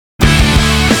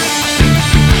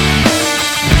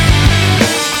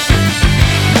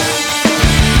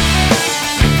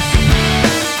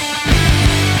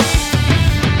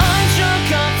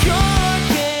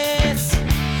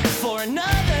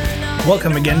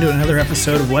Welcome again to another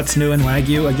episode of What's New in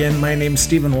Wagyu. Again, my name's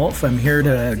Stephen Wolf. I'm here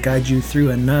to guide you through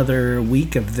another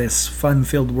week of this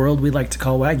fun-filled world we like to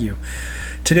call Wagyu.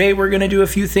 Today we're going to do a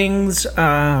few things. First,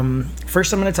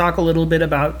 I'm going to talk a little bit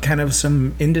about kind of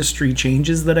some industry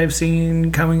changes that I've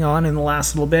seen coming on in the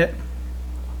last little bit.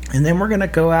 And then we're going to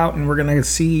go out and we're going to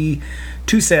see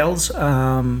two sales.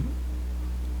 They're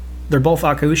both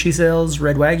Akaushi sales,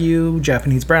 Red Wagyu,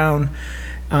 Japanese Brown.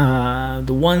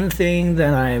 The one thing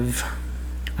that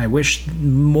I wish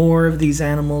more of these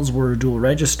animals were dual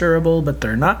registerable, but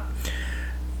they're not.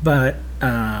 But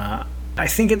I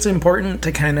think it's important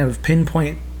to kind of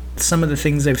pinpoint some of the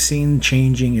things I've seen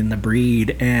changing in the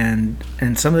breed and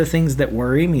some of the things that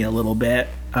worry me a little bit,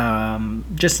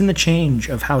 just in the change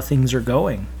of how things are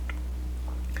going.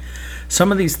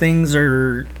 Some of these things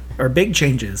are big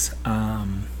changes.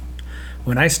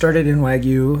 When I started in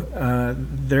Wagyu,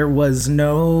 there was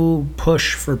no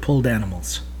push for pulled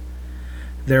animals.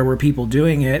 There were people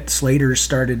doing it. Slaters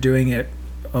started doing it,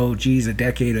 a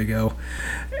decade ago.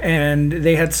 And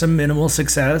they had some minimal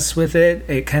success with it.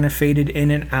 It kind of faded in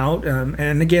and out.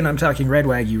 And again, I'm talking Red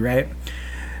Wagyu, right?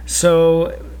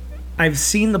 So I've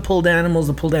seen the pulled animals.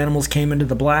 The pulled animals came into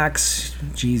the blacks,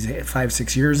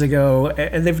 5-6 years ago.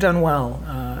 And they've done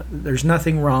well. There's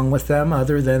nothing wrong with them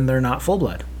other than they're not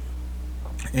full-blood.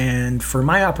 And for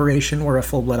my operation, we're a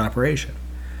full-blood operation.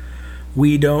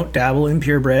 We don't dabble in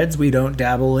purebreds. We don't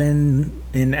dabble in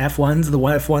F1s. The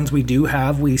F1s we do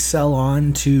have, we sell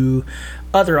on to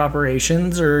other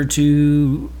operations or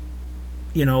to,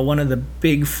 one of the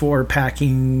big four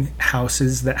packing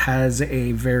houses that has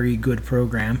a very good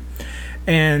program.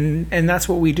 And that's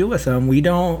what we do with them. We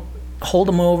don't hold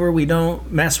them over. We don't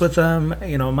mess with them.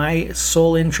 My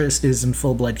sole interest is in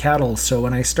full-blood cattle. So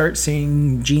when I start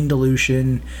seeing gene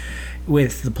dilution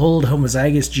with the pulled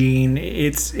homozygous gene,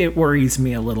 it worries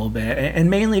me a little bit,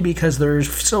 and mainly because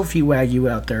there's so few Wagyu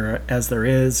out there as there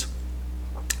is.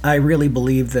 I really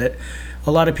believe that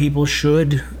a lot of people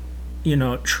should,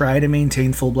 try to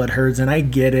maintain full-blood herds, and I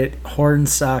get it.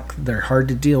 Horns suck. They're hard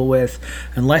to deal with.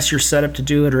 Unless you're set up to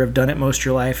do it or have done it most of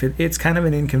your life, it's kind of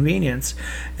an inconvenience.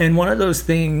 And one of those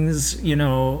things,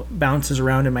 bounces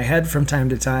around in my head from time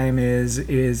to time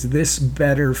is this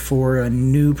better for a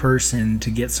new person to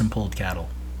get some pulled cattle?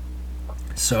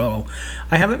 So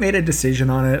I haven't made a decision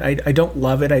on it. I don't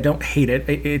love it. I don't hate it.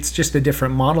 It's just a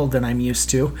different model than I'm used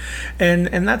to.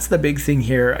 And that's the big thing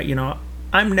here.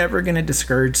 I'm never going to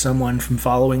discourage someone from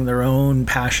following their own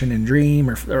passion and dream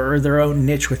or their own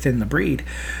niche within the breed.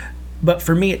 But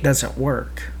for me, it doesn't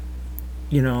work.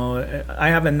 I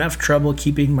have enough trouble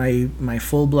keeping my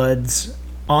full-bloods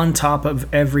on top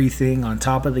of everything, on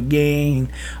top of the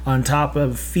gain, on top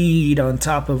of feed, on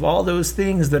top of all those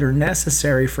things that are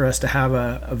necessary for us to have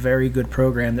a very good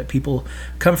program that people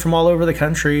come from all over the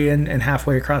country and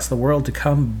halfway across the world to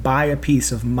come buy a piece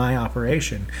of my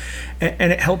operation.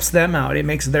 And it helps them out. It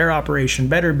makes their operation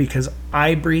better because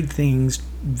I breed things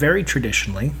very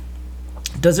traditionally.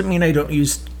 Doesn't mean I don't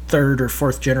use third or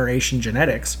fourth generation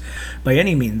genetics by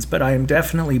any means, but I am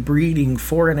definitely breeding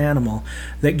for an animal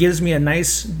that gives me a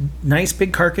nice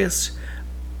big carcass,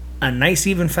 a nice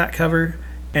even fat cover,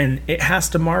 and it has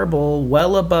to marble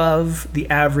well above the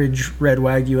average Red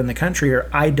Wagyu in the country, or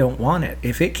I don't want it.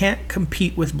 If it can't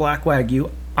compete with Black Wagyu,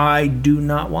 I do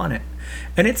not want it.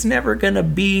 And it's never going to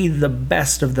be the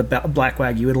best of the Black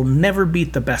Wagyu. It'll never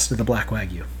beat the best of the Black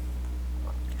Wagyu.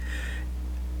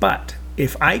 But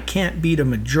if I can't beat a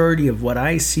majority of what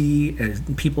I see as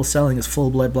people selling as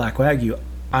full-blood Black Wagyu,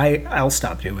 I'll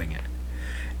stop doing it.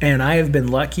 And I have been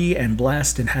lucky and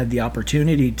blessed and had the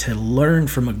opportunity to learn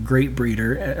from a great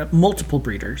breeder, multiple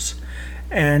breeders,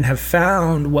 and have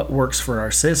found what works for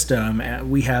our system.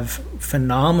 We have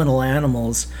phenomenal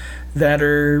animals that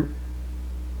are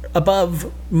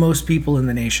above most people in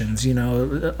the nations.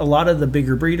 A lot of the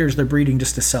bigger breeders, they're breeding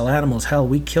just to sell animals. Hell,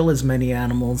 we kill as many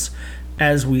animals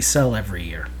as we sell every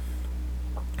year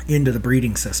into the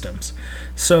breeding systems.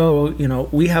 So,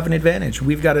 we have an advantage.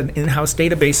 We've got an in-house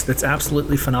database that's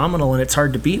absolutely phenomenal, and it's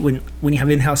hard to beat when you have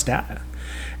in-house data.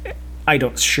 I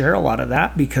don't share a lot of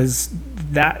that because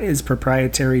that is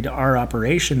proprietary to our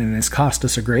operation and has cost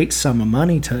us a great sum of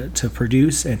money to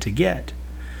produce and to get.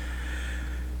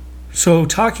 So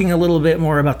talking a little bit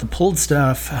more about the pulled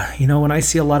stuff, when I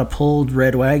see a lot of pulled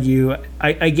Red Wagyu,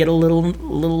 I get a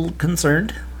little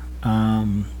concerned.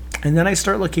 And then I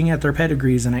start looking at their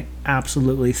pedigrees, and I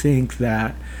absolutely think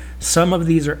that some of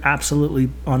these are absolutely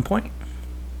on point.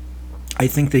 I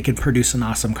think they can produce an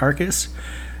awesome carcass.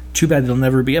 Too bad they'll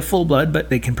never be a full blood, but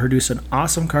they can produce an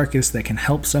awesome carcass that can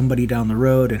help somebody down the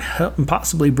road and help and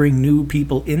possibly bring new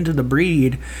people into the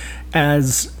breed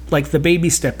as like the baby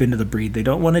step into the breed. They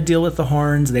don't want to deal with the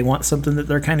horns. They want something that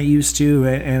they're kind of used to.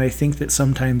 And I think that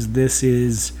sometimes this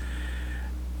is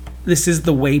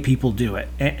the way people do it.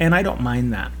 And I don't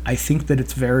mind that. I think that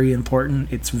it's very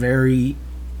important. It's very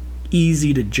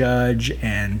easy to judge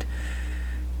and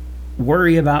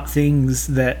worry about things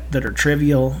that are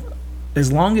trivial. As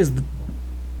long as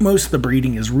most of the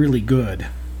breeding is really good,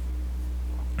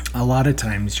 a lot of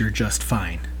times you're just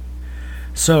fine.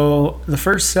 So the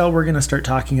first cell we're going to start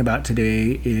talking about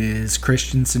today is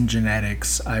Christensen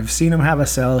genetics. I've seen him have a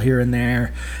cell here and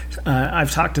there.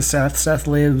 I've talked to Seth. Seth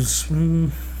lives,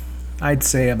 I'd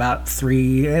say, about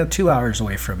 2 hours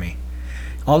away from me,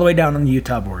 all the way down on the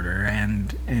Utah border,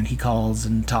 and he calls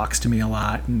and talks to me a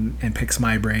lot and picks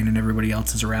my brain, and everybody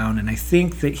else is around. And I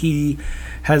think that he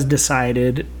has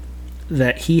decided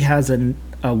that he has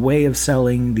a way of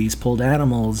selling these pulled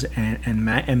animals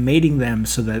and mating them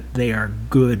so that they are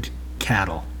good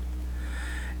cattle,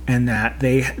 and that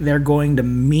they're going to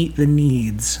meet the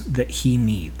needs that he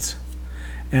needs.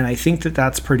 And I think that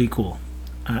that's pretty cool.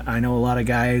 I know a lot of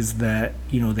guys that,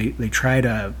 they try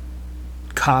to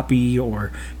copy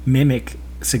or mimic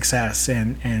success,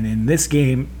 and in this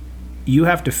game you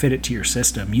have to fit it to your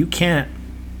system. You can't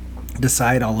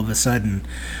decide all of a sudden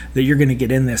that you're going to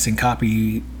get in this and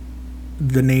copy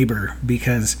the neighbor,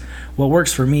 because what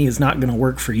works for me is not going to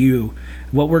work for you.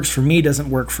 What works for me doesn't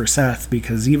work for Seth,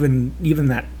 because even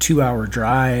that 2 hour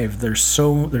drive, there's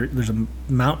a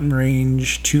mountain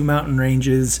range, 2 mountain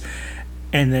ranges,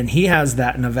 and then he has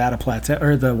that Nevada plateau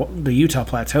or the Utah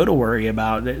plateau to worry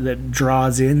about that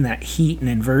draws in that heat and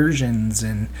inversions,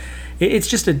 and it's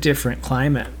just a different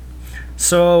climate.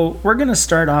 So we're going to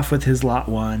start off with his lot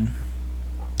 1.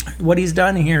 What he's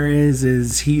done here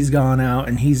is he's gone out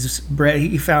and he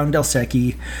found Del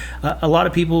Secchi. A lot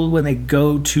of people, when they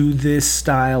go to this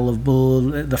style of bull,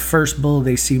 the first bull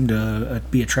they seem to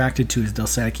be attracted to is Del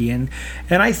Secchi, and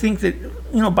I think that,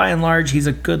 by and large, he's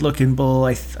a good-looking bull.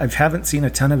 I haven't seen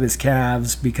a ton of his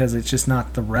calves because it's just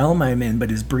not the realm I'm in, but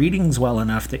his breeding's well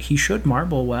enough that he should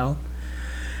marble well.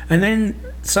 And then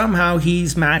somehow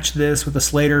he's matched this with a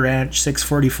Slater Ranch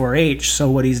 644H. So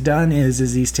what he's done is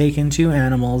he's taken 2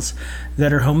 animals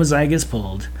that are homozygous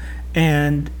pulled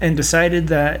and decided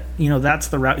that, that's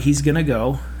the route he's going to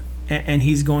go. And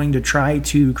he's going to try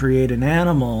to create 2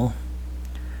 animals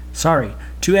that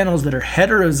are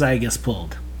heterozygous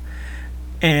pulled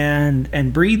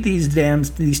and breed these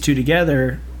 2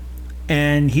 together.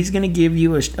 And he's going to give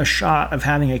you a shot of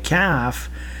having a calf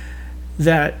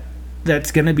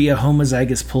that's going to be a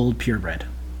homozygous pulled purebred.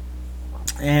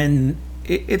 And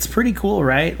it's pretty cool,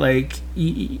 right? Like,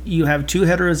 you have 2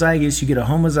 heterozygous, you get a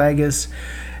homozygous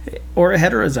or a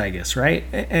heterozygous, right?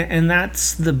 And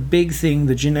that's the big thing.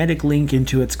 The genetic link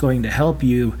into it's going to help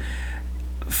you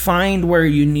find where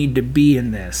you need to be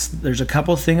in this. There's a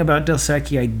couple things about Del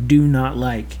Secchi I do not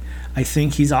like. I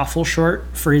think he's awful short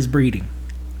for his breeding.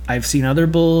 I've seen other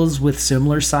bulls with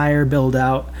similar sire build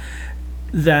out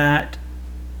that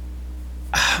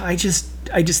I just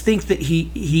think that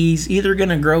he's either going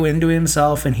to grow into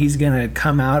himself and he's going to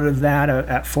come out of that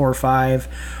at 4 or 5,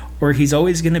 or he's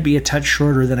always going to be a touch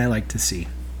shorter than I like to see.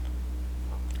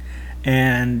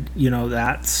 And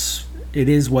it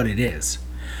is what it is.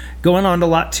 Going on to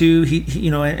lot 2,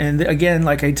 and again,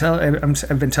 like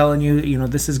I've been telling you,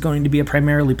 this is going to be a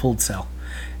primarily pulled cell.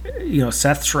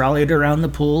 Seth's rallied around the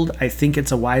pulled. I think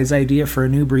it's a wise idea for a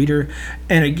new breeder.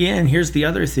 And again, here's the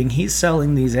other thing. He's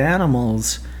selling these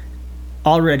animals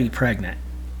already pregnant.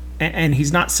 And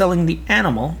he's not selling the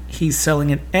animal. He's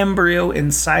selling an embryo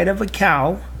inside of a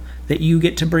cow that you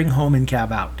get to bring home and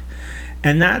calve out.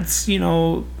 And that's,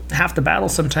 half the battle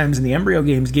sometimes in the embryo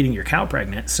game is getting your cow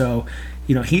pregnant. So,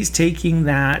 he's taking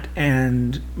that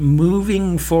and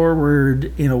moving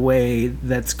forward in a way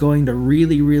that's going to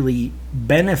really, really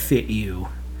benefit you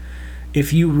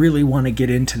if you really want to get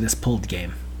into this pulled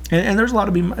game. And there's a lot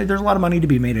of money to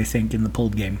be made, I think, in the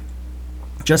pulled game.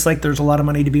 Just like there's a lot of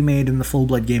money to be made in the full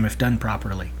blood game if done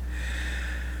properly.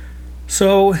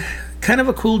 So, kind of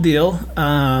a cool deal.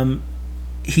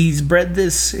 He's bred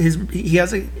this. He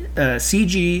has a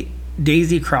CG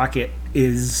Daisy Crockett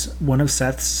is one of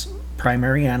Seth's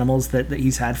primary animals that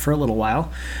he's had for a little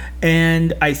while,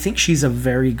 and I think she's a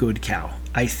very good cow.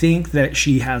 I think that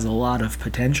she has a lot of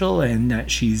potential and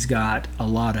that she's got a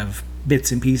lot of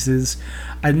bits and pieces.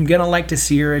 I'm gonna like to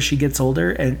see her as she gets older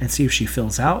and see if she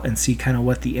fills out and see kind of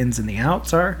what the ins and the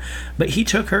outs are. But he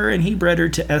took her and he bred her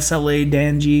to SLA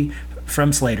Danji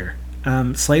from Slater.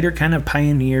 Slater kind of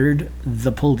pioneered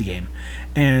the pulled game.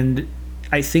 And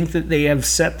I think that they have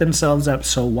set themselves up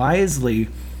so wisely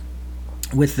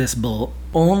with this bull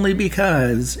only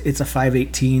because it's a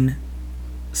 518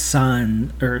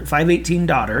 son or 518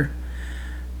 daughter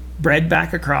bred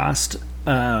back across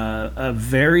a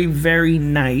very, very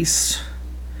nice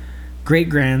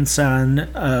great-grandson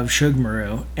of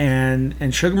Shugmaru. And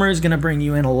Shugmaru is going to bring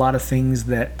you in a lot of things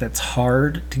that's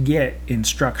hard to get in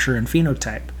structure and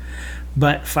phenotype.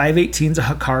 But 518 is a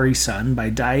Hikari son by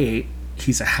Die 8.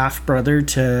 He's a half-brother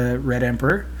to Red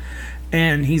Emperor.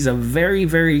 And he's a very,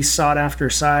 very sought-after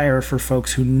sire for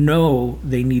folks who know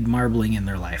they need marbling in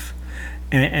their life.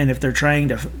 And if they're trying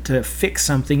to fix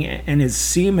something, and his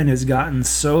semen has gotten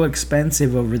so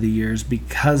expensive over the years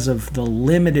because of the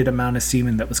limited amount of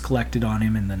semen that was collected on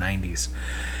him in the 90s.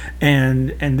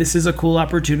 And this is a cool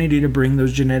opportunity to bring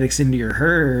those genetics into your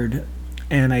herd.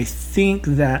 And I think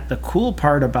that the cool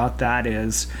part about that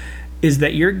is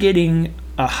that you're getting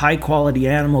a high quality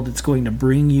animal that's going to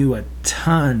bring you a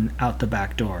ton out the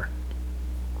back door.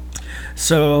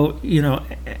 So,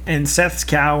 and Seth's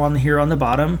cow here on the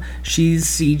bottom, she's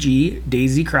CG,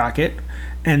 Daisy Crockett.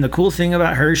 And the cool thing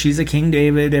about her, she's a King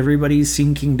David. Everybody's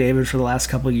seen King David for the last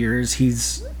couple of years.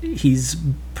 He's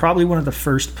probably one of the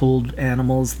first pulled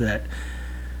animals that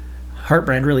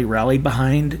Heartbrand really rallied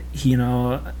behind.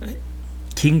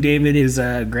 King David is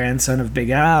a grandson of Big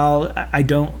Al. I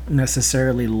don't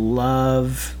necessarily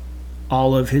love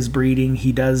all of his breeding.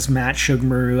 He does match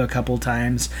Shugmaru a couple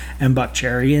times and Buck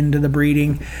Cherry into the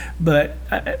breeding. But,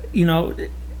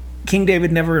 King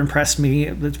David never impressed me.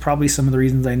 That's probably some of the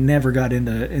reasons I never got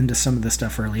into some of the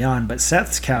stuff early on. But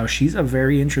Seth's cow, she's a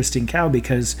very interesting cow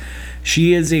because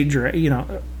she is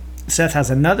Seth has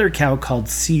another cow called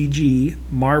CG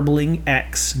Marbling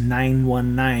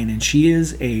X919, and she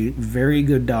is a very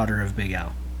good daughter of Big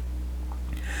Al.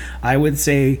 I would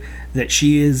say that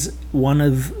she is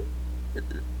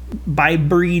by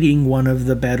breeding, one of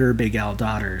the better Big Al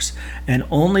daughters, and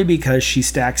only because she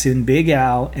stacks in Big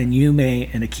Al and Yume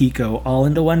and Akiko all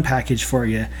into one package for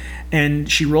you,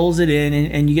 and she rolls it in,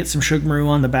 and you get some Shugmaru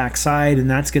on the backside, and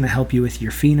that's going to help you with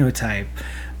your phenotype.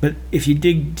 But if you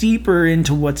dig deeper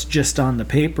into what's just on the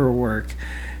paperwork,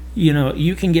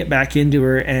 you can get back into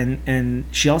her, and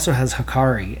she also has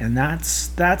Hikari, and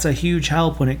that's a huge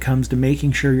help when it comes to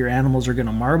making sure your animals are going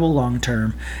to marble long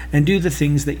term and do the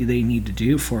things that they need to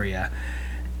do for you.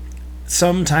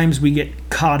 Sometimes we get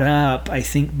caught up, I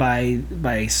think, by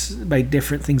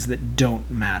different things that don't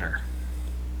matter.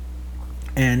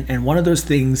 And one of those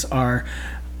things are,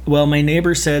 well, my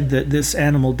neighbor said that this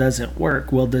animal doesn't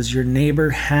work. Well, does your neighbor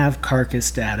have carcass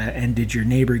data, and did your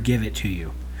neighbor give it to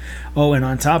you? Oh, and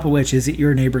on top of which, is it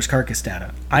your neighbor's carcass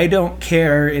data? I don't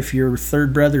care if your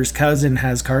third brother's cousin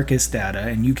has carcass data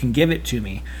and you can give it to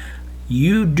me.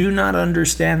 You do not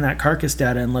understand that carcass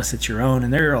data unless it's your own.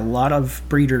 And there are a lot of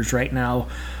breeders right now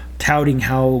touting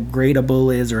how great a bull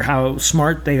is or how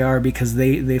smart they are because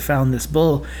they found this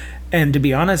bull. And to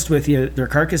be honest with you, their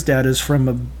carcass data is from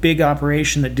a big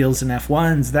operation that deals in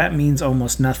F1s. That means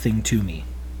almost nothing to me.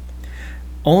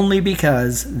 Only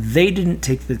because they didn't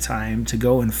take the time to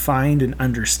go and find and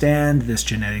understand this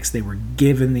genetics. They were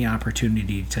given the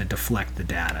opportunity to deflect the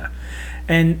data.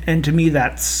 And to me,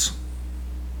 that's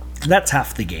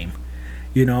half the game.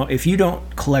 If you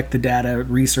don't collect the data,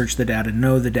 research the data,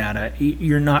 know the data,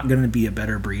 you're not going to be a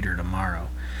better breeder tomorrow.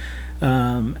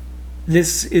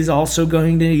 This is also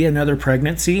going to be another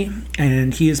pregnancy,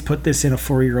 and he has put this in a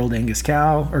 4-year-old Angus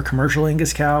cow or commercial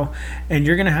Angus cow, and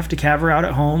you're going to have to calve her out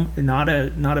at home. Not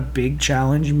a big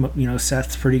challenge.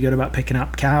 Seth's pretty good about picking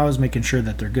up cows, making sure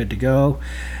that they're good to go,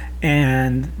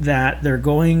 and that they're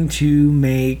going to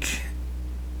make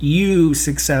you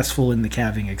successful in the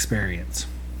calving experience.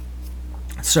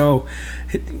 So,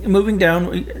 moving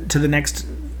down to the next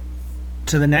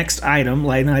item,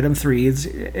 line item 3, is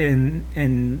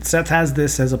and Seth has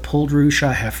this as a pulled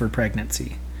Rusha heifer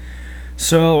pregnancy.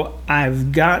 So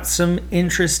I've got some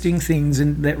interesting things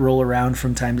that roll around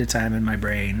from time to time in my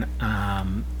brain,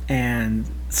 and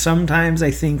sometimes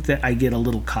I think that I get a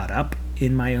little caught up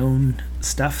in my own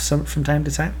stuff from time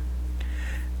to time.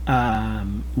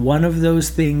 One of those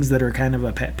things that are kind of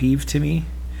a pet peeve to me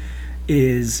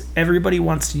is everybody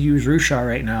wants to use Rusha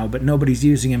right now, but nobody's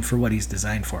using him for what he's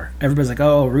designed for. Everybody's like,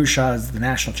 oh, Rusha is the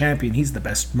national champion. He's the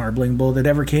best marbling bull that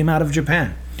ever came out of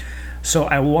Japan. So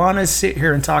I want to sit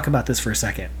here and talk about this for a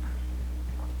second.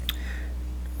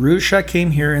 Rusha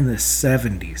came here in the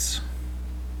 70s.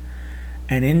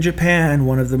 And in Japan,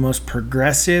 one of the most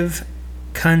progressive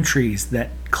countries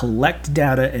that collect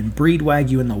data and breed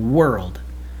Wagyu in the world,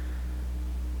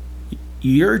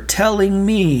 you're telling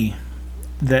me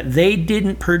that they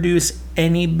didn't produce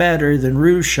any better than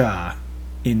Russia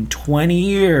in 20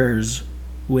 years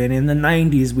when in the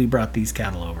 90s we brought these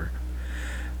cattle over.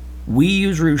 We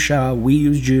use Russia, we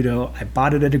use Judo. I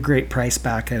bought it at a great price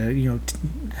back 8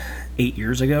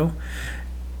 years ago.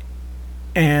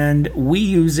 And we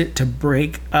use it to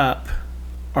break up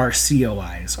our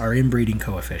COIs, our inbreeding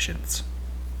coefficients.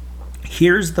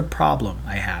 Here's the problem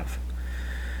I have.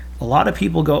 A lot of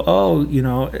people go,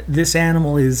 this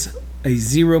animal is a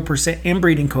 0%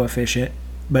 inbreeding coefficient,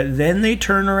 but then they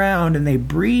turn around and they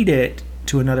breed it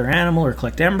to another animal or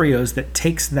collect embryos that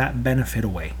takes that benefit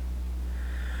away.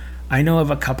 I know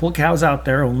of a couple cows out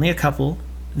there, only a couple,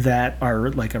 that are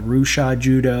like a Russia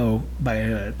Judo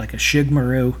by like a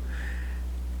Shigmaru,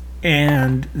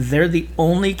 and they're the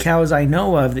only cows I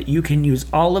know of that you can use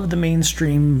all of the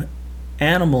mainstream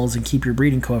animals and keep your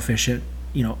breeding coefficient,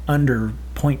 under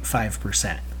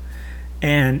 0.5%.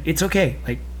 And it's okay.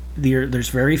 Like there's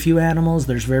very few animals,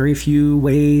 there's very few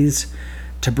ways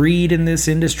to breed in this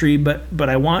industry, but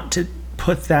I want to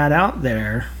put that out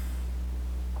there,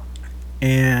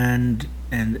 and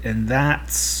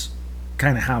that's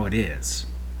kind of how it is.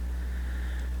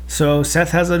 So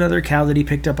Seth has another cow that he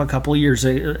picked up a couple years,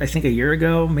 I think a year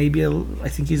ago, I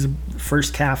think he's the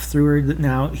first calf through her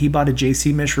now. He bought a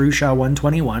JC Mish Russia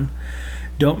 121.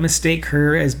 Don't mistake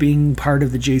her as being part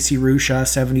of the JC Russia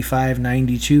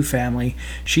 7592 family.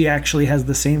 She actually has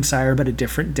the same sire but a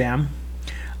different dam.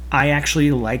 I actually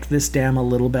like this dam a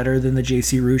little better than the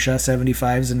JC Russia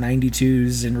 75s and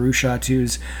 92s and Russia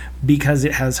 2s because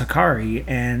it has Hikari,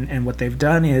 and what they've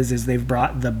done is they've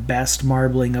brought the best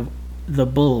marbling of the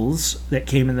bulls that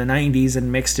came in the 90s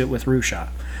and mixed it with Russia.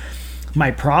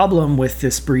 My problem with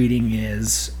this breeding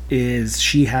is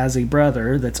she has a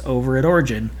brother that's over at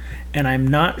Origin, and I'm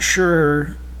not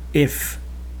sure if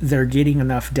they're getting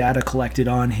enough data collected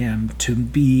on him to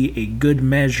be a good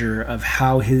measure of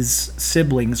how his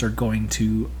siblings are going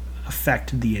to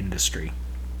affect the industry.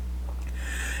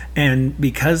 And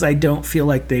because I don't feel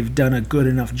like they've done a good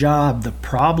enough job, the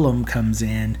problem comes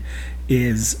in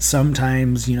is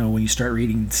sometimes, when you start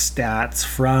reading stats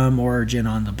from Origin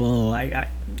on the bull,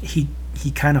 he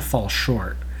kind of falls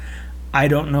short. I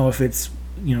don't know if it's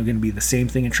going to be the same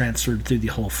thing and transferred through the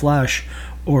whole flush,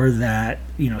 or that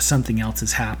something else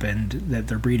has happened, that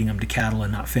they're breeding them to cattle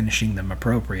and not finishing them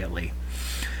appropriately.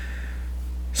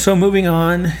 So moving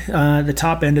on, the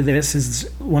top end of this is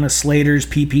one of Slater's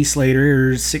PP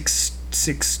Slater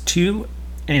 662.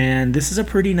 And this is a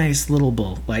pretty nice little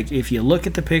bull. Like, if you look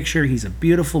at the picture, he's a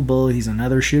beautiful bull. He's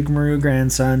another Shugmaru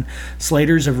grandson.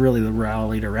 Slaters have really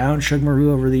rallied around Shugmaru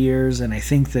over the years, and I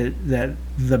think that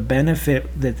the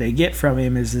benefit that they get from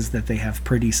him is that they have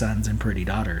pretty sons and pretty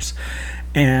daughters.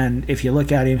 And if you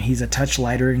look at him, he's a touch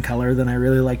lighter in color than I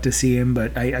really like to see him,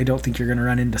 but I don't think you're going to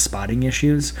run into spotting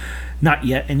issues. Not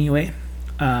yet, anyway.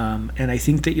 And I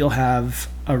think that you'll have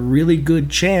a really good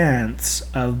chance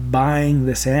of buying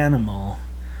this animal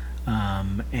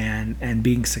and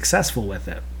being successful with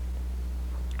it.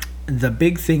 The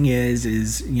big thing is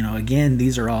again,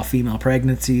 these are all female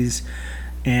pregnancies,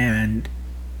 and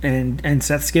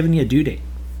Seth's giving you a due date,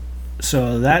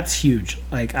 so that's huge.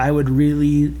 Like,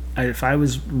 if I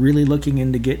was really looking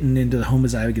into getting into the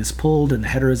homozygous pulled and the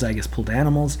heterozygous pulled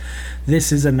animals,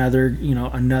 this is another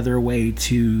way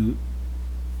to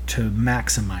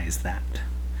maximize that.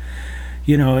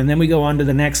 And then we go on to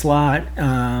the next lot.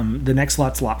 The next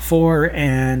lot's lot 4,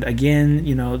 and again,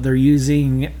 they're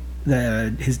using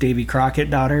his Davy Crockett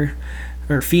daughter,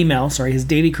 or female, sorry, his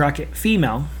Davy Crockett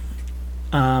female,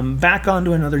 back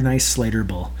onto another nice Slater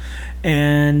bull.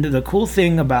 And the cool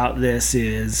thing about this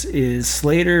is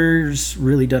Slater's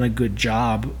really done a good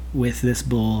job with this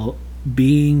bull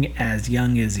being as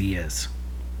young as he is.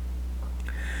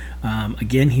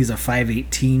 Again, he's a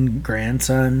 518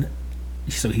 grandson.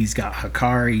 So he's got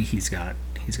Hikari, he's got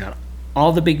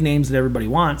all the big names that everybody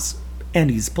wants,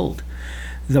 and he's pulled.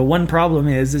 The one problem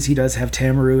is he does have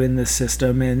Tamaru in this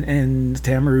system, and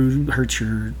Tamaru hurts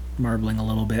your marbling a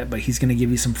little bit, but he's going to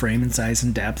give you some frame and size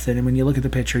and depth. And when you look at the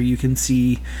picture, you can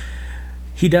see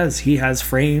he does. He has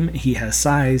frame, he has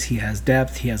size, he has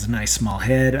depth, he has a nice small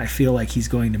head. I feel like he's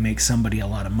going to make somebody a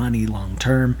lot of money long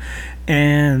term,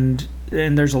 and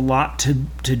there's a lot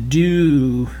to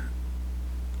do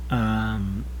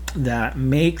that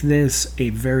make this a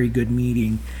very good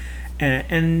meeting,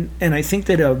 and I think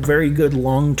that a very good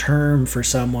long term for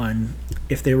someone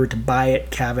if they were to buy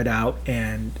it, calve it out,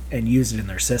 and use it in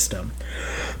their system.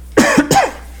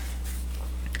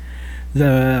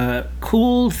 The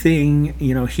cool thing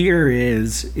here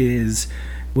is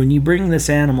when you bring this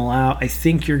animal out, I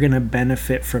think you're going to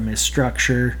benefit from his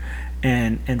structure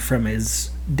and from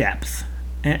his depth.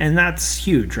 And that's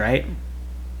huge, right?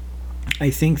 I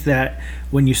think that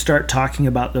when you start talking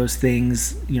about those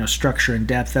things, structure and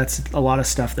depth, that's a lot of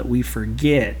stuff that we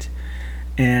forget,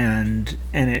 and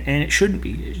it shouldn't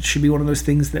be. It should be one of those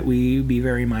things that we be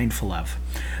very mindful of.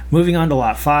 Moving on to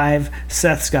lot 5,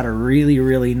 Seth's got a really,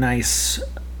 really nice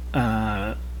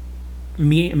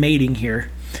mating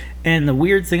here. And the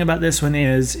weird thing about this one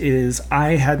is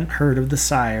I hadn't heard of the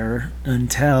sire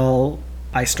until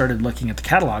I started looking at the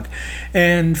catalog.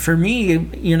 And for me,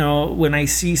 when I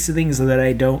see things that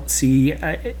I don't see,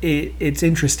 it's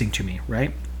interesting to me,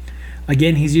 right?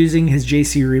 Again, he's using his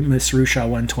JC Miss Rusha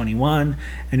 121,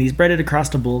 and he's bred it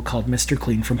across a bull called Mr.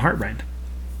 Clean from Heartbrand.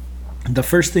 The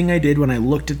first thing I did when I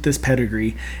looked at this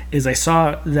pedigree is I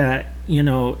saw that,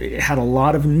 it had a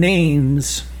lot of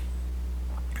names,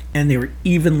 and they were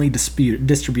evenly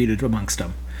distributed amongst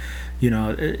them.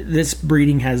 This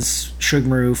breeding has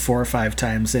Shugmaru 4 or 5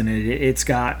 times in it. It's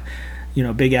got,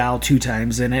 Big Al 2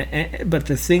 times in it. But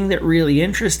the thing that really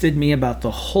interested me about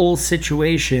the whole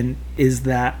situation is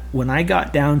that when I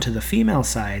got down to the female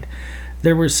side,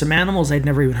 there were some animals I'd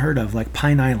never even heard of, like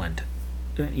Pine Island.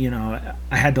 I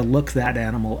had to look that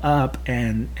animal up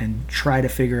and try to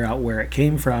figure out where it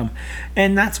came from.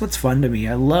 And that's what's fun to me.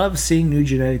 I love seeing new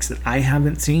genetics that I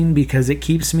haven't seen because it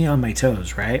keeps me on my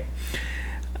toes, right?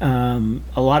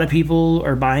 A lot of people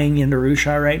are buying into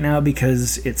Rusha right now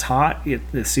because it's hot.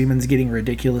 The semen's getting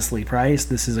ridiculously priced.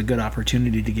 This is a good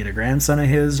opportunity to get a grandson of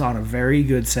his on a very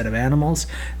good set of animals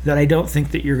that I don't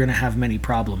think that you're going to have many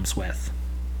problems with.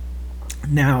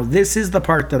 Now, this is the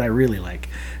part that I really like.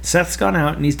 Seth's gone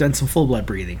out and he's done some full-blood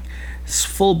breeding.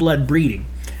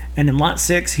 And in lot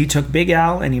 6, he took Big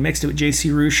Al and he mixed it with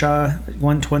JC Rusha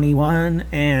 121,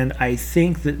 and I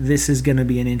think that this is going to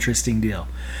be an interesting deal.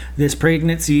 This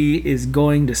pregnancy is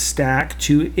going to stack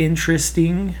 2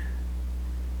 interesting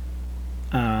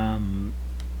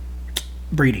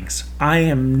breedings. I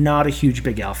am not a huge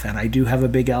Big Al fan. I do have a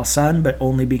Big Al son, but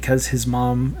only because his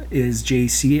mom is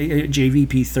JVP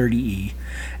 30E,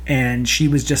 and she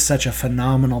was just such a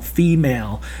phenomenal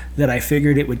female that I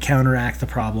figured it would counteract the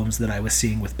problems that I was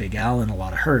seeing with Big Al in a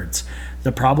lot of herds.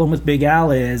 The problem with Big Al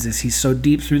is he's so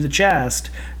deep through the chest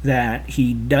that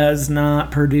he does not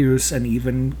produce an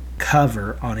even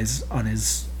cover on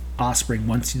his offspring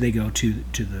once they go to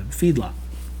the feedlot.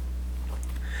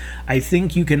 I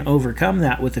think you can overcome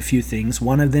that with a few things.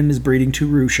 One of them is breeding to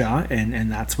Rusha,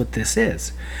 and that's what this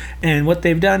is. And what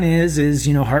they've done is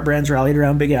Heartbrand's rallied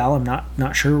around Big Al. I'm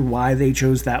not sure why they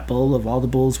chose that bull. Of all the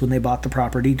bulls when they bought the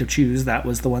property to choose, that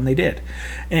was the one they did.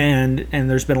 And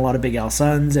there's been a lot of Big Al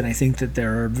sons, and I think that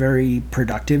they're very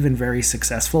productive and very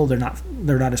successful. They're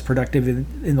not as productive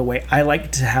in the way I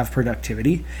like to have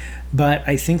productivity, but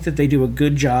I think that they do a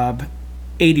good job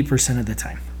 80% of the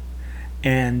time.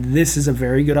 And this is a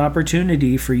very good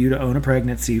opportunity for you to own a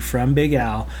pregnancy from Big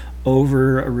Al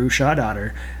over a Rusha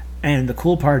daughter. And the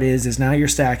cool part is now you're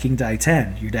stacking die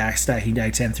 10. You're stacking die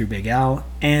 10 through Big Al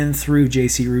and through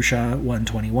JC Rusha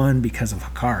 121 because of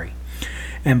Hikari.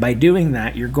 And by doing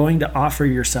that, you're going to offer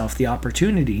yourself the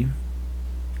opportunity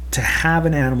to have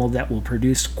an animal that will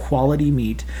produce quality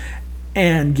meat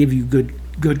and give you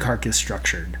good carcass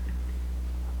structured.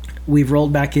 We've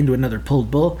rolled back into another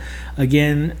pulled bull.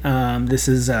 Again, this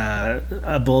is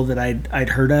a bull that I'd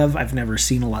heard of. I've never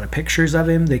seen a lot of pictures of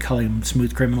him. They call him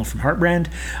Smooth Criminal from Heartbrand.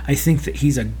 I think that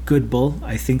he's a good bull.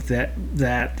 I think that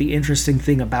the interesting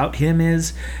thing about him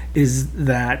is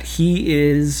that he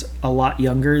is a lot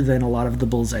younger than a lot of the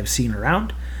bulls I've seen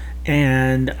around,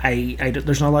 and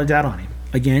there's not a lot of data on him.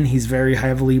 Again, he's very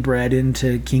heavily bred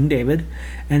into King David,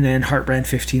 and then Heartbrand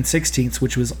 15/16,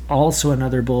 which was also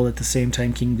another bull at the same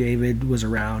time King David was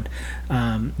around.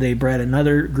 They bred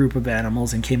another group of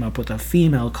animals and came up with a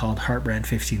female called Heartbrand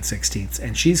 15/16,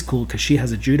 and she's cool because she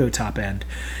has a judo top end.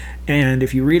 And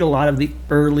if you read a lot of the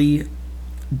early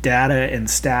data and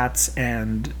stats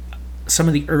and some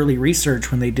of the early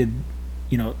research when they did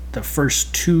the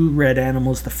first 2 red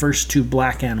animals, the first 2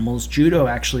 black animals, judo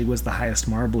actually was the highest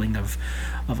marbling of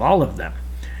all of them.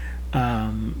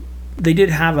 They did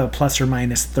have a plus or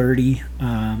minus 30,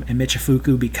 and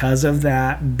Michifuku because of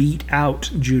that beat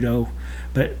out judo,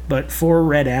 but for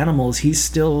red animals, he's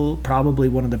still probably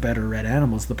one of the better red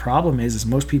animals. The problem is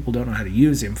most people don't know how to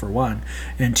use him, for one,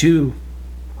 and 2,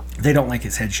 they don't like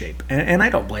his head shape, and I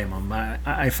don't blame them.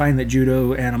 I find that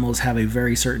judo animals have a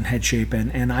very certain head shape,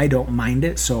 and I don't mind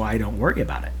it, so I don't worry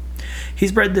about it.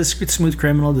 He's bred this Smooth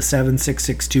Criminal, the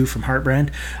 7662 from Heartbrand.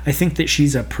 I think that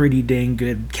she's a pretty dang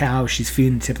good cow. She's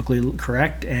phenotypically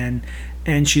correct, and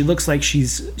and she looks like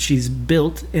she's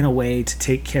built in a way to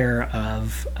take care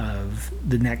of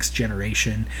the next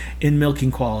generation in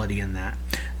milking quality and that.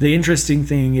 The interesting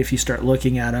thing, if you start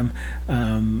looking at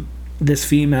them, this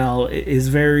female is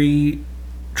very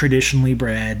traditionally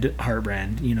bred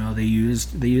heartbred. They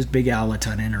used Big Al a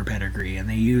ton in her pedigree, and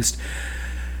they used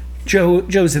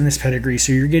Joe's in this pedigree,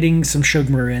 so you're getting some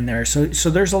Shugmaru in there. So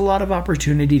there's a lot of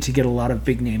opportunity to get a lot of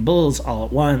big name bulls all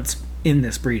at once in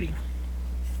this breeding.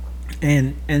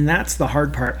 And that's the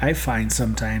hard part I find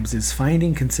sometimes, is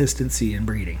finding consistency in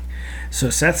breeding. So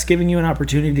Seth's giving you an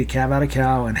opportunity to calve out a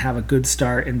cow and have a good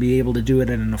start and be able to do it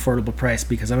at an affordable price,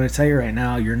 because I'm going to tell you right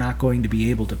now, you're not going to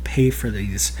be able to pay for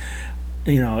these.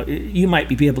 You might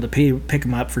be able to pick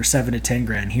them up for $7 to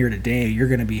 $10,000 here today. You're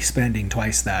going to be spending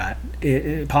twice that,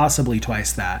 possibly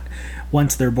twice that,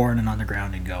 once they're born and on the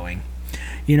ground and going.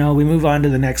 We move on to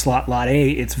the next lot, Lot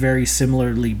A. It's very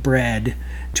similarly bred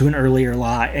to an earlier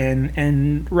lot,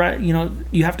 and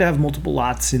you have to have multiple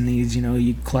lots in these.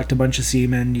 You collect a bunch of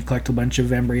semen, you collect a bunch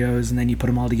of embryos, and then you put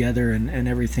them all together, and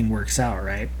everything works out,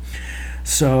 right?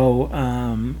 So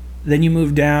then you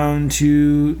move down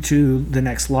to the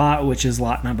next lot, which is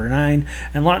lot number 9,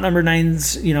 and lot number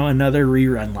 9's another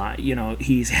rerun lot.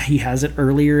 He has it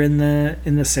earlier in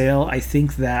the sale. I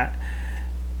think that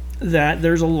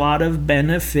there's a lot of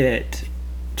benefit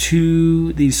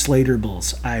to these Slater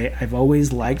bulls. I've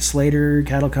always liked Slater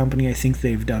Cattle Company. I think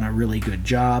they've done a really good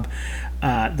job.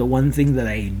 The one thing that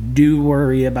I do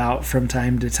worry about from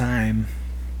time to time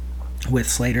with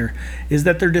Slater is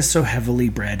that they're just so heavily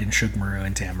bred in Shugmaru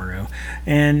and Tamaru,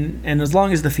 and as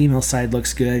long as the female side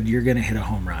looks good, you're going to hit a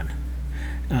home run.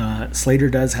 Slater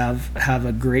does have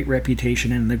a great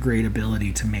reputation and the great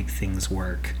ability to make things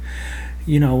work.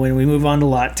 When we move on to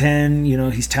lot 10,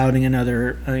 he's touting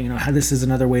another, how this is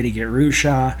another way to get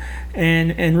Rusha,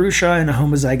 and Rusha in a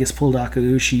homozygous pulled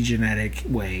Akaushi genetic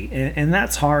way. And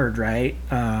that's hard, right?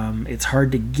 It's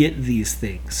hard to get these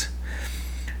things.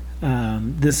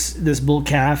 This bull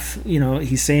calf,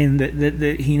 he's saying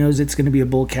that he knows it's going to be a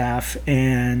bull calf,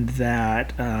 and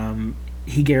that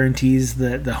he guarantees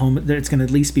that that it's going to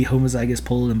at least be homozygous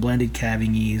pulled and blended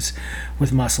calving ease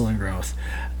with muscle and growth.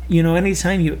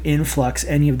 Anytime you influx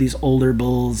any of these older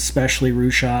bulls, especially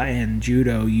Rusha and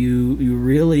Judo, you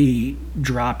really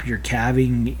drop your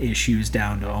calving issues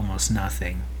down to almost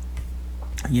nothing.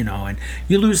 And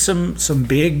you lose some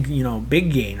big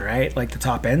gain, right? Like the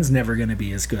top end's never going to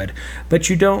be as good, but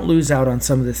you don't lose out on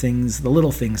some of the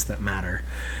little things that matter.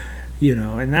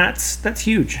 And that's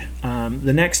huge.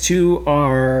 The next two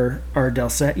are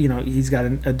Del Sec. He's got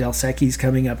a Del Secchi's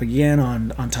coming up again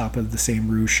on top of the same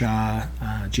Rusha,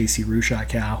 JC Rusha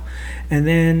cow, and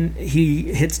then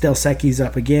he hits Del Secchi's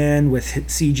up again with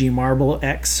CG Marble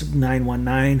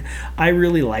X919. I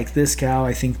really like this cow.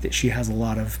 I think that she has a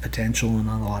lot of potential and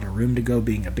a lot of room to go,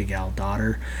 being a Big Al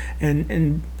daughter,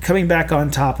 and coming back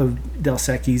on top of Del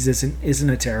Secchi's isn't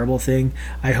a terrible thing.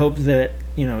 I hope that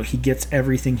he gets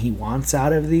everything he wants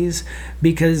out of these,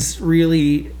 because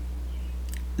really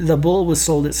the bull was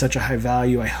sold at such a high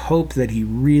value. I hope that he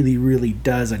really, really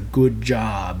does a good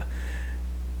job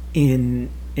in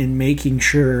making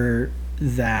sure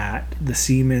that the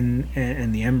semen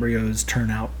and the embryos turn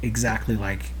out exactly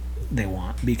like they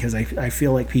want, because I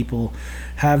feel like people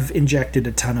have injected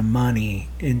a ton of money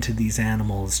into these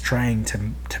animals trying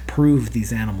to prove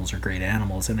these animals are great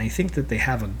animals, and I think that they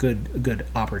have a good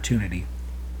opportunity.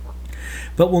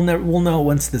 But we'll know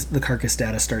once the carcass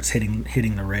data starts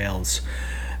hitting the rails.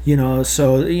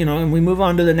 And we move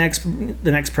on to the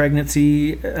next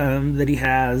pregnancy that he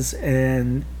has,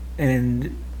 and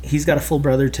he's got a full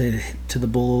brother to the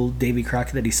bull Davy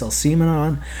Crockett that he sells semen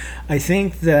on. I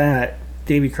think that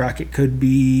Davy Crockett could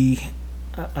be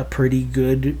a pretty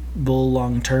good bull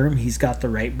long term. He's got the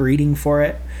right breeding for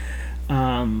it.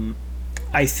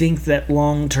 I think that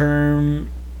long term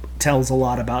tells a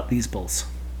lot about these bulls.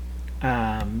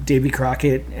 Davy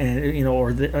Crockett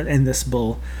and this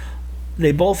bull,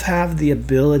 they both have the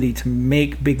ability to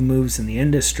make big moves in the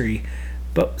industry,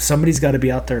 but somebody's got to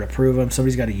be out there to prove them.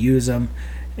 Somebody's got to use them.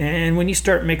 And when you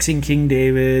start mixing King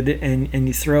David and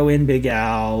you throw in Big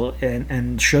Al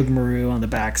and Shugmaru on the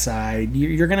backside,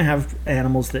 you're going to have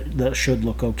animals that should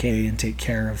look okay and take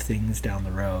care of things down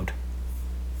the road.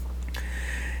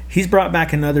 He's brought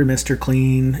back another Mr.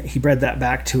 Clean. He bred that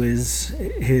back to his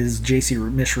JC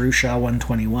Miss Rusha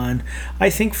 121. I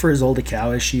think for as old a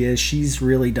cow as she is, she's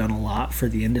really done a lot for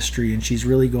the industry, and she's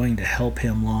really going to help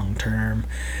him long term.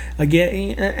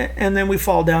 Again, and then we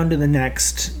fall down to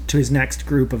his next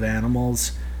group of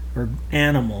animals, or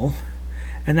animal,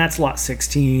 and that's lot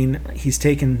 16. He's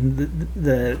taken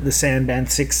the Sandband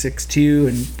 662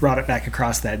 and brought it back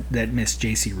across that Miss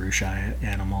JC Rusha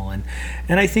animal, and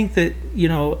I think that, you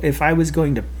know, if I was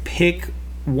going to pick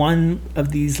one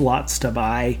of these lots to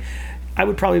buy, I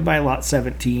would probably buy lot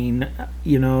 17.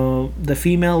 You know, the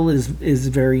female is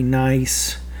very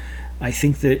nice. I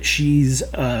think that she's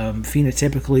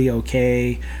phenotypically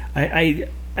okay.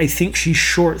 I think she's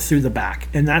short through the back,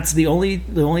 and that's the only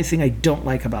thing I don't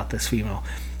like about this female.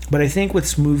 But I think with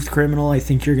Smooth Criminal, I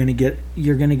think you're gonna get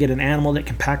an animal that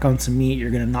can pack on some meat. You're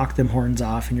gonna knock them horns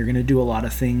off, and you're gonna do a lot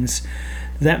of things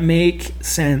that make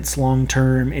sense long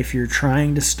term if you're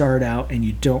trying to start out and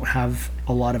you don't have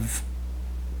a lot of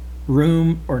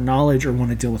room or knowledge or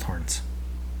want to deal with horns.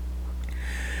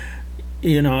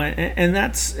 You know, and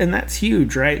that's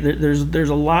huge, right? There's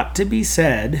a lot to be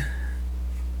said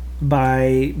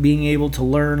by being able to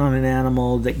learn on an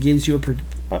animal that gives you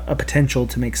a potential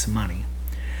to make some money.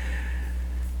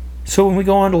 So when we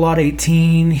go on to lot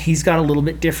 18, he's got a little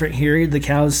bit different here. The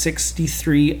cow's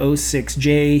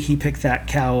 6306J. He picked that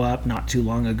cow up not too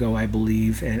long ago, I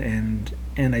believe, and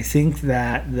I think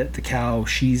that the cow,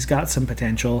 she's got some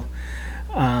potential.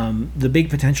 The big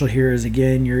potential here is,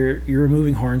 again, you're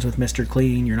removing horns with Mr.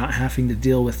 Clean. You're not having to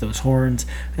deal with those horns,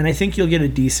 and I think you'll get a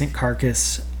decent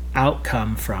carcass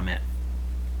outcome from it.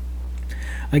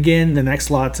 Again, the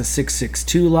next lot's a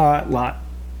 662 lot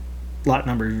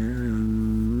number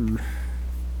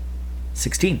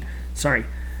 16. Sorry,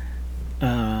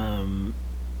 and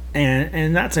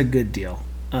that's a good deal.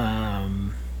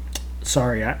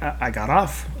 Sorry, I got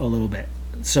off a little bit.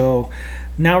 So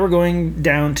now we're going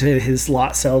down to his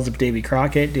lot cells of Davy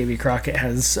Crockett. Davy Crockett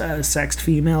has a sexed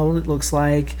female, it looks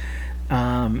like.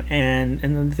 And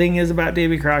the thing is about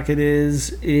Davy Crockett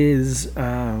is he's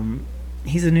a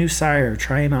new sire.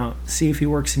 Try him out. See if he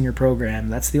works in your program.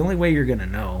 That's the only way you're going to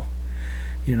know.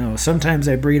 You know, sometimes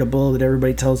I breed a bull that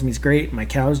everybody tells me is great. My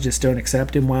cows just don't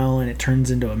accept him well, and it turns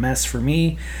into a mess for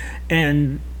me.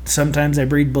 And sometimes I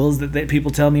breed bulls that people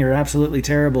tell me are absolutely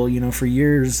terrible. You know, for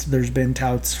years there's been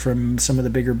touts from some of the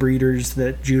bigger breeders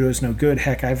that judo's no good.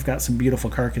 Heck, I've got some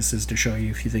beautiful carcasses to show you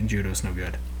if you think judo's no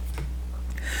good.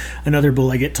 Another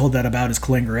bull I get told that about is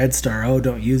Kalenga Red Star. Oh,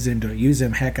 don't use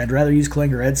him. Heck, I'd rather use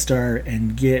Kalenga Red Star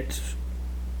and get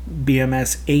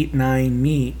BMS 8-9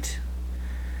 meat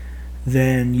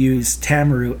than use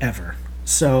Tamaru ever.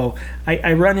 So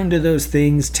I run into those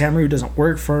things. Tamaru doesn't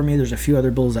work for me. There's a few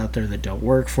other bulls out there that don't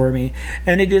work for me,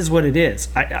 and it is what it is.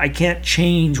 I can't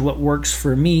change what works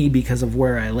for me because of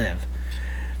where I live.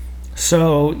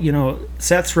 So, you know,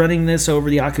 Seth's running this over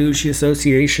the Akaushi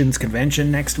Association's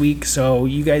convention next week, so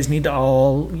you guys need to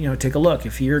all, you know, take a look.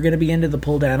 If you're going to be into the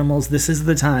pulled animals, this is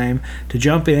the time to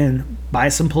jump in, buy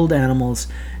some pulled animals,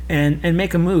 and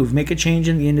make a move, make a change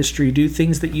in the industry, do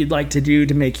things that you'd like to do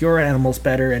to make your animals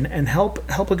better, and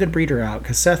help a good breeder out,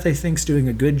 because Seth, I think, is doing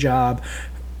a good job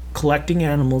collecting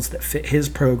animals that fit his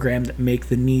program, that make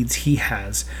the needs he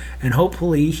has, and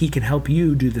hopefully he can help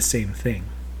you do the same thing.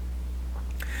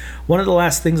 One of the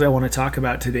last things I want to talk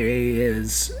about today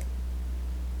is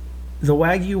the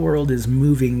Wagyu world is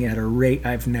moving at a rate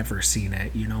I've never seen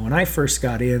it. You know, when I first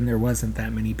got in, there wasn't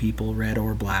that many people, red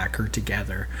or black or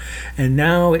together. And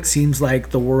now it seems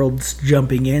like the world's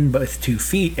jumping in with 2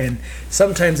 feet. And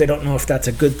sometimes I don't know if that's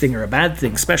a good thing or a bad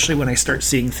thing, especially when I start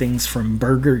seeing things from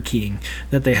Burger King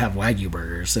that they have Wagyu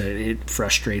burgers. It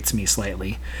frustrates me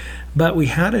slightly. But we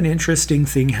had an interesting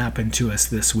thing happen to us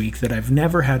this week that I've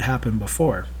never had happen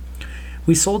before.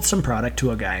 We sold some product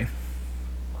to a guy,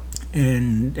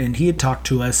 and he had talked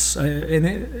to us, and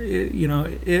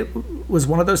it was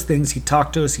one of those things. He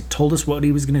talked to us, he told us what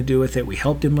he was going to do with it. We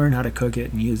helped him learn how to cook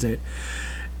it and use it,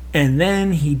 and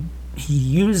then he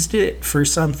used it for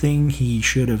something he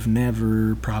should have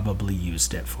never probably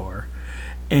used it for.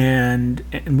 And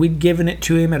we'd given it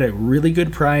to him at a really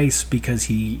good price because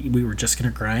we were just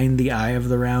going to grind the eye of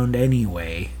the round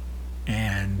anyway,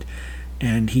 and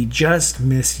he just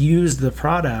misused the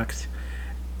product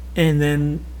and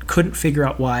then couldn't figure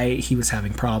out why he was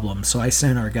having problems. So I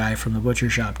sent our guy from the butcher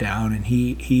shop down, and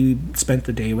he spent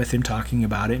the day with him talking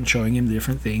about it and showing him the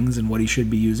different things and what he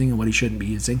should be using and what he shouldn't be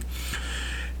using.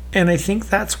 And I think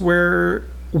that's where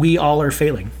we all are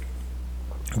failing.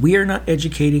 We are not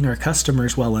educating our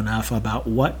customers well enough about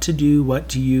what to do, what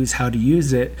to use, how to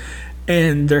use it,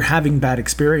 and they're having bad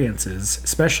experiences,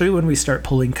 especially when we start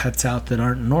pulling cuts out that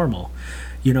aren't normal.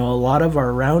 You know, a lot of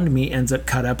our round meat ends up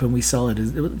cut up, and we sell it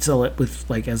with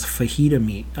like as fajita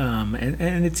meat,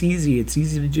 and it's easy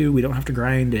to do. We don't have to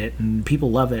grind it, and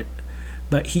people love it.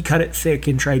 but he cut it thick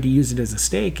and tried to use it as a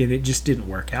steak, and it just didn't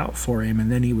work out for him.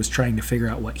 And then he was trying to figure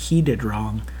out what he did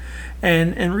wrong.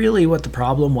 And really what the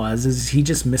problem was is he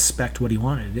just misspec'd what he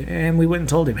wanted. And we went and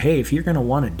told him, hey, if you're going to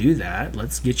want to do that,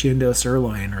 let's get you into a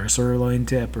sirloin or a sirloin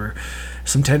tip or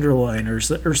some tenderloin or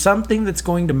something that's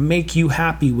going to make you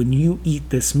happy when you eat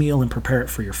this meal and prepare it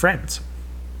for your friends.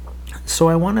 So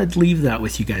I want to leave that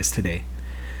with you guys today.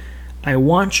 I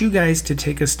want you guys to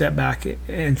take a step back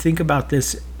and think about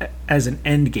this as an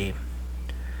end game.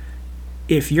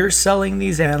 If you're selling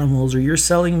these animals, or you're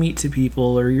selling meat to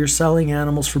people, or you're selling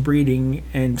animals for breeding,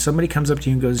 and somebody comes up to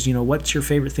you and goes, what's your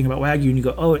favorite thing about Wagyu? And you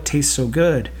go, oh, it tastes so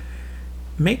good.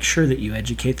 Make sure that you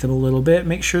educate them a little bit.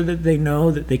 Make sure that they know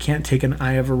that they can't take an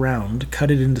eye of a round,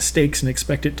 cut it into steaks, and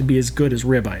expect it to be as good as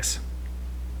ribeyes,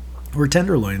 or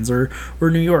tenderloins, or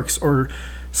New Yorks, or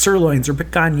sirloins, or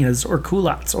picanhas, or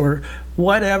culottes, or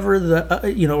whatever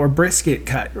or brisket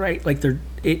cut, right? Like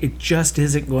it just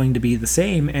isn't going to be the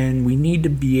same, and we need to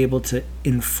be able to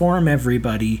inform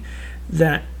everybody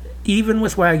that even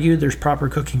with Wagyu, there's proper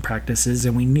cooking practices,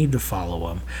 and we need to follow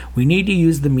them. We need to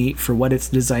use the meat for what it's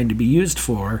designed to be used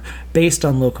for, based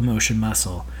on locomotion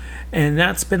muscle. And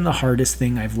that's been the hardest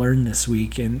thing I've learned this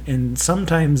week, and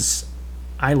sometimes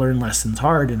I learn lessons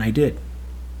hard, and I did.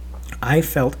 I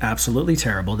felt absolutely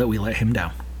terrible that we let him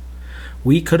down.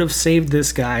 We could have saved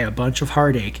this guy a bunch of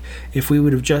heartache if we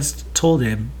would have just told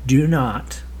him, do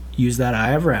not use that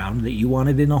eye of round that you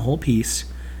wanted in a whole piece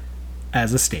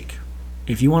as a steak.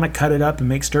 If you want to cut it up and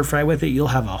make stir fry with it, you'll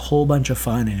have a whole bunch of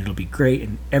fun, and it'll be great,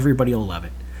 and everybody will love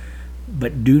it.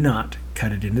 But do not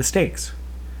cut it into steaks.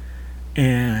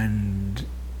 And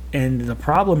the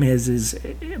problem is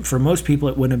for most people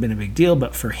it wouldn't have been a big deal,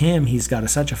 but for him, he's got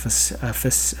such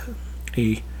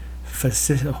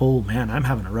oh man, I'm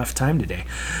having a rough time today.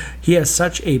 He has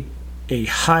such a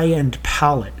high-end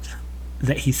palate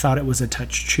that he thought it was a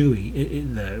touch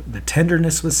chewy. The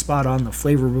tenderness was spot on, the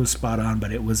flavor was spot on,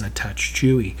 but it was a touch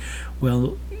chewy.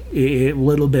 Well, a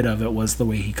little bit of it was the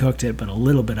way he cooked it, but a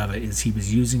little bit of it is he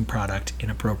was using product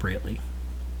inappropriately.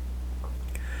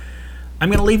 I'm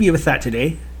going to leave you with that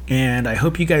today, and I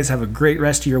hope you guys have a great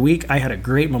rest of your week. I had a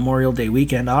great Memorial Day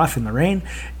weekend off in the rain,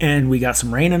 and we got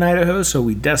some rain in Idaho, so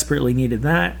we desperately needed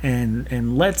that.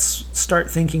 And let's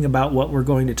start thinking about what we're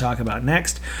going to talk about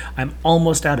next. I'm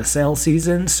almost out of sale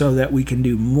season, so that we can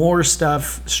do more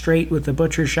stuff straight with the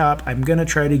butcher shop. I'm going to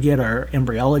try to get our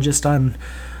embryologist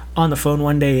on the phone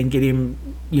one day and get him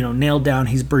nailed down.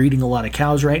 He's breeding a lot of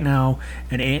cows right now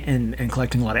and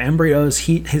collecting a lot of embryos.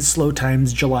 His slow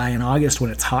time's July and August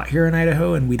when it's hot here in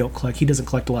Idaho, and he doesn't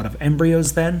collect a lot of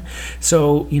embryos then.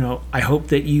 So I hope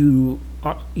that you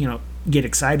get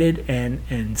excited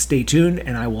and stay tuned,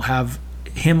 and I will have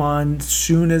him on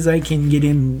soon as I can get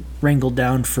him wrangled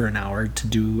down for an hour to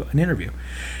do an interview.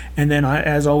 And then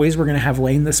as always, we're going to have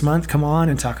Lane this month come on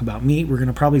and talk about meat. We're going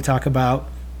to probably talk about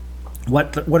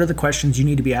what are the questions you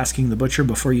need to be asking the butcher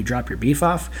before you drop your beef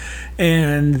off.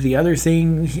 And the other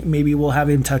thing maybe we'll have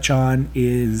him touch on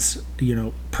is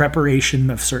preparation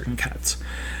of certain cuts.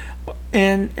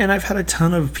 And I've had a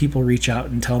ton of people reach out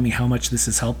and tell me how much this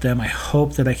has helped them. I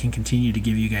hope that I can continue to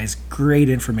give you guys great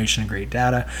information and great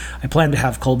data. I plan to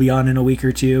have Colby on in a week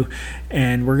or two,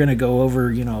 and we're going to go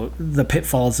over, the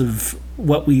pitfalls of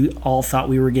what we all thought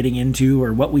we were getting into,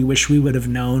 or what we wish we would have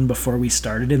known before we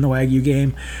started in the Wagyu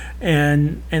game.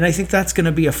 And I think that's going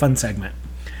to be a fun segment.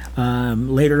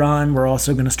 Later on, we're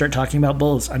also going to start talking about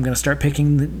bulls. I'm going to start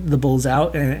picking the bulls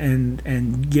out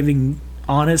and giving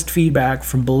honest feedback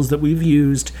from bulls that we've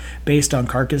used based on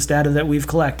carcass data that we've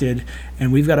collected,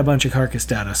 and we've got a bunch of carcass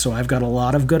data, so I've got a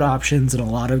lot of good options and a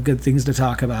lot of good things to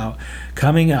talk about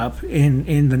coming up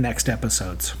in the next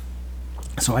episodes.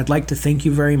 So I'd like to thank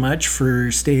you very much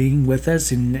for staying with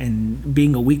us and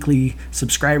being a weekly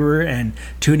subscriber and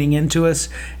tuning into us,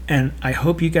 and I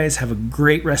hope you guys have a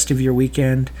great rest of your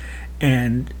weekend,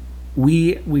 and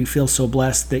we feel so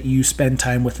blessed that you spend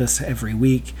time with us every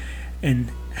week.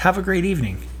 And have a great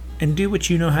evening, and do what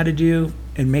you know how to do,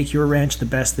 and make your ranch the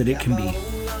best that it can be.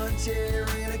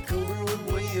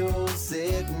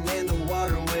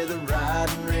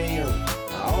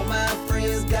 All my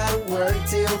friends gotta work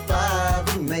till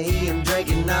 5, and me, I'm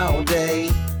drinking all day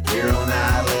here on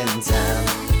Island Town.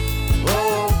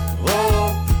 Whoa,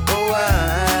 whoa, whoa,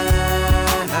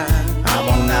 I'm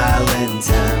on Island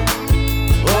Town.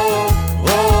 Whoa,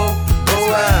 whoa,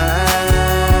 whoa,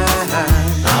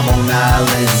 I'm on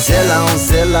Island.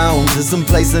 Sail on to to some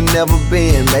place I've never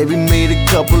been. Maybe meet a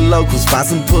couple locals, find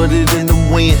some, put it in the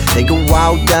wind. Take a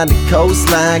walk down the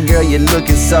coastline, girl, you're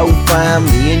looking so fine.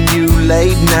 Me and you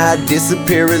late night,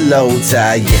 disappear at low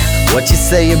tide, yeah. What you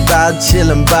say about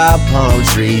chillin' by a palm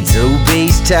tree? 2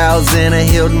 beach towels in a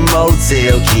Hilton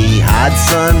motel key. Hot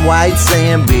sun, white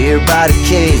sand, beer by the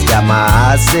case. Got my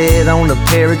eyes set on a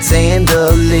pair of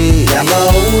Tandalies. Got my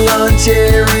old lawn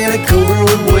chair in a cooler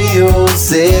with wheels,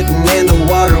 sitting in the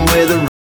water with a